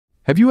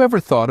Have you ever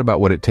thought about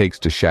what it takes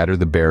to shatter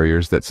the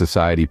barriers that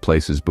society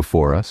places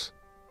before us?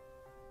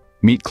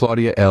 Meet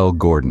Claudia L.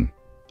 Gordon,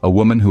 a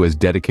woman who has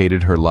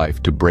dedicated her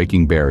life to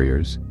breaking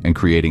barriers and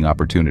creating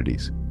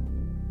opportunities.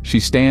 She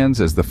stands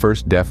as the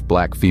first deaf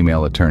black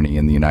female attorney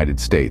in the United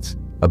States,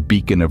 a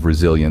beacon of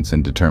resilience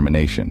and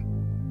determination.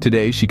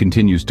 Today, she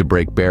continues to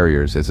break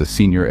barriers as a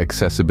senior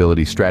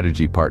accessibility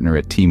strategy partner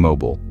at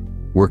T-Mobile,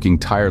 working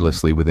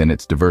tirelessly within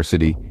its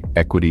diversity,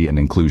 equity, and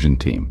inclusion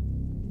team.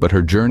 But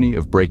her journey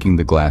of breaking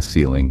the glass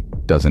ceiling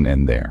doesn't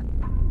end there.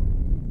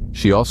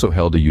 She also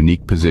held a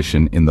unique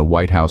position in the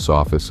White House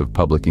Office of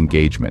Public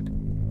Engagement,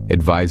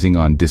 advising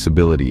on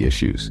disability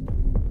issues.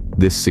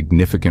 This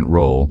significant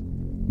role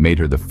made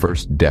her the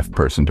first deaf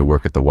person to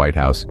work at the White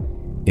House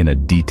in a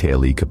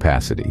detailee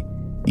capacity,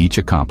 each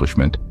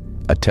accomplishment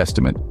a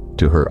testament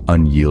to her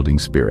unyielding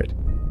spirit.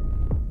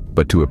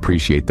 But to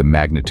appreciate the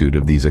magnitude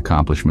of these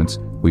accomplishments,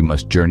 we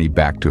must journey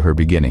back to her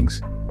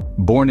beginnings.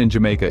 Born in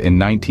Jamaica in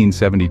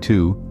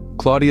 1972,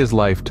 Claudia's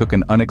life took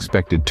an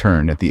unexpected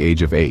turn at the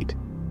age of 8.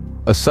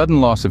 A sudden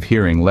loss of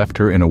hearing left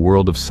her in a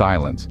world of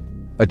silence,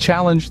 a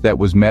challenge that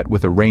was met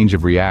with a range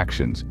of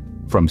reactions,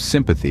 from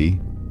sympathy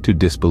to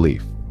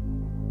disbelief.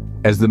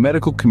 As the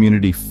medical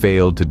community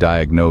failed to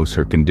diagnose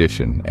her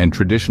condition and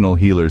traditional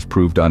healers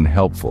proved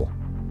unhelpful,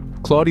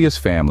 Claudia's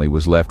family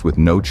was left with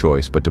no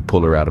choice but to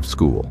pull her out of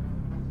school.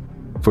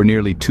 For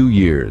nearly 2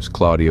 years,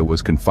 Claudia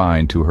was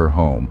confined to her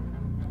home,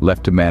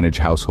 left to manage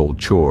household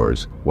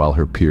chores while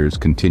her peers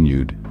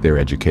continued their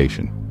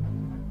education.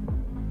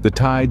 The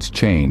tides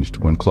changed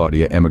when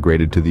Claudia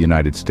emigrated to the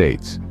United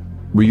States,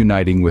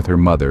 reuniting with her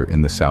mother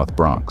in the South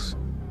Bronx.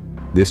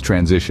 This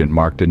transition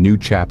marked a new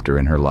chapter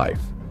in her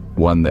life,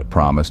 one that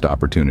promised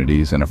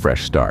opportunities and a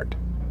fresh start.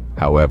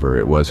 However,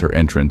 it was her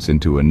entrance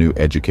into a new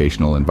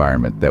educational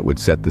environment that would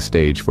set the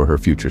stage for her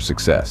future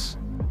success.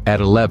 At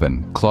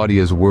 11,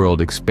 Claudia's world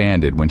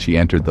expanded when she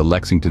entered the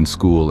Lexington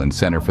School and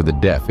Center for the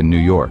Deaf in New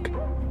York.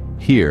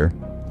 Here,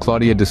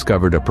 Claudia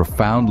discovered a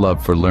profound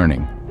love for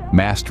learning,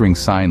 mastering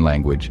sign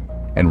language,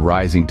 and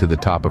rising to the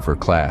top of her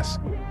class.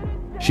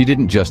 She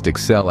didn't just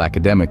excel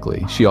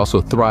academically, she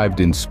also thrived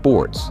in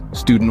sports,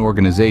 student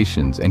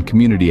organizations, and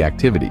community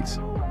activities.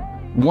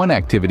 One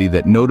activity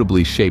that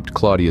notably shaped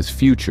Claudia's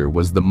future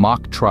was the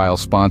mock trial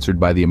sponsored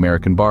by the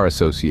American Bar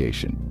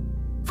Association.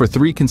 For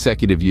 3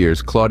 consecutive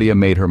years, Claudia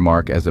made her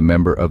mark as a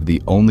member of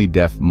the only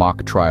deaf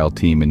mock trial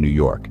team in New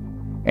York,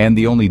 and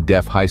the only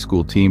deaf high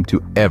school team to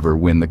ever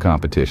win the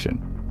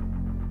competition.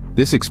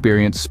 This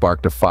experience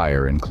sparked a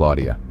fire in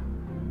Claudia.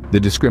 The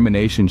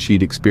discrimination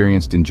she'd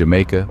experienced in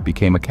Jamaica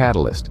became a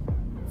catalyst,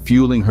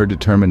 fueling her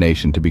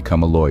determination to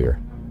become a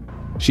lawyer.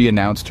 She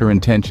announced her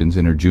intentions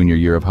in her junior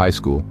year of high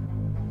school,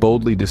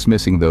 boldly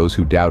dismissing those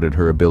who doubted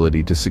her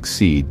ability to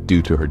succeed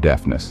due to her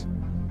deafness.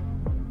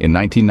 In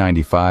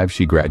 1995,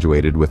 she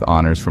graduated with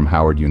honors from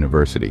Howard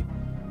University,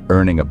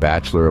 earning a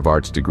Bachelor of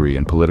Arts degree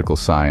in political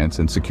science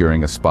and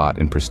securing a spot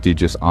in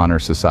prestigious honor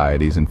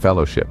societies and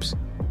fellowships.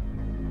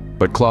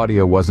 But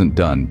Claudia wasn't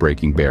done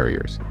breaking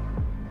barriers.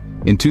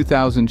 In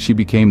 2000, she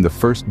became the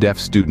first deaf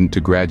student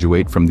to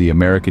graduate from the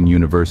American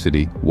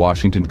University,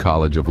 Washington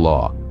College of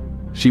Law.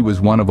 She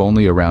was one of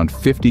only around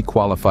 50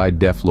 qualified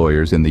deaf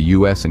lawyers in the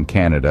US and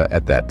Canada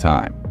at that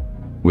time.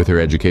 With her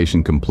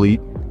education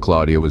complete,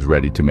 Claudia was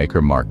ready to make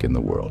her mark in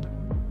the world.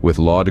 With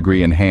law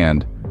degree in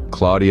hand,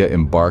 Claudia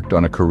embarked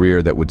on a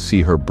career that would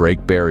see her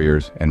break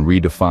barriers and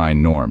redefine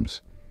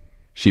norms.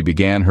 She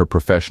began her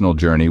professional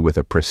journey with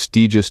a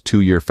prestigious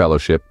 2-year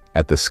fellowship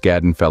at the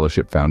Skadden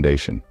Fellowship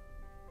Foundation.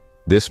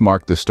 This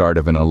marked the start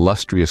of an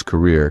illustrious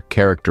career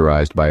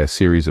characterized by a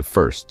series of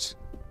firsts.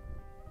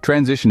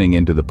 Transitioning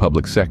into the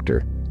public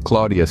sector,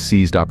 Claudia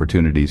seized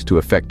opportunities to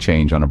affect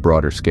change on a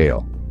broader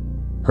scale.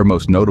 Her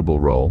most notable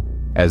role,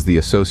 as the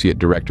Associate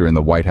Director in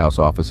the White House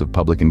Office of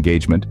Public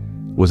Engagement,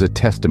 was a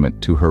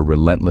testament to her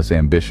relentless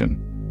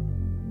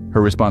ambition. Her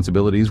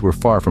responsibilities were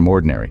far from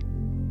ordinary.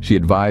 She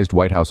advised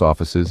White House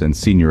offices and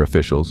senior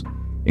officials,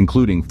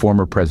 including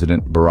former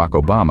President Barack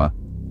Obama,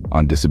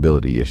 on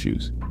disability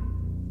issues.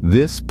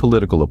 This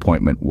political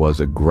appointment was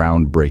a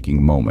groundbreaking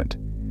moment,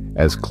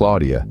 as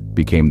Claudia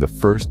became the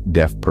first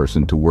deaf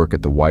person to work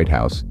at the White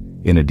House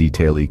in a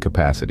detailee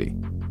capacity.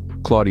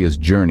 Claudia's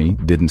journey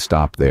didn't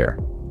stop there.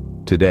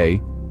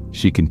 Today,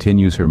 she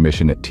continues her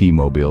mission at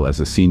T-Mobile as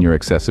a senior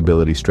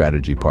accessibility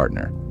strategy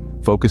partner,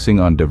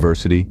 focusing on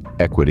diversity,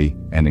 equity,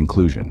 and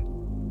inclusion.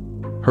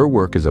 Her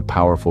work is a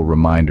powerful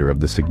reminder of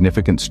the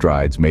significant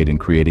strides made in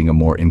creating a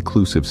more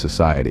inclusive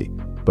society,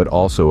 but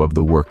also of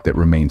the work that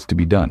remains to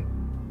be done.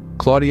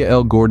 Claudia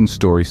L. Gordon's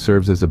story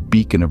serves as a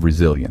beacon of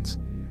resilience,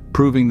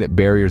 proving that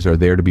barriers are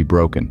there to be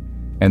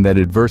broken, and that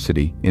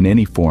adversity, in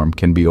any form,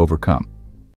 can be overcome.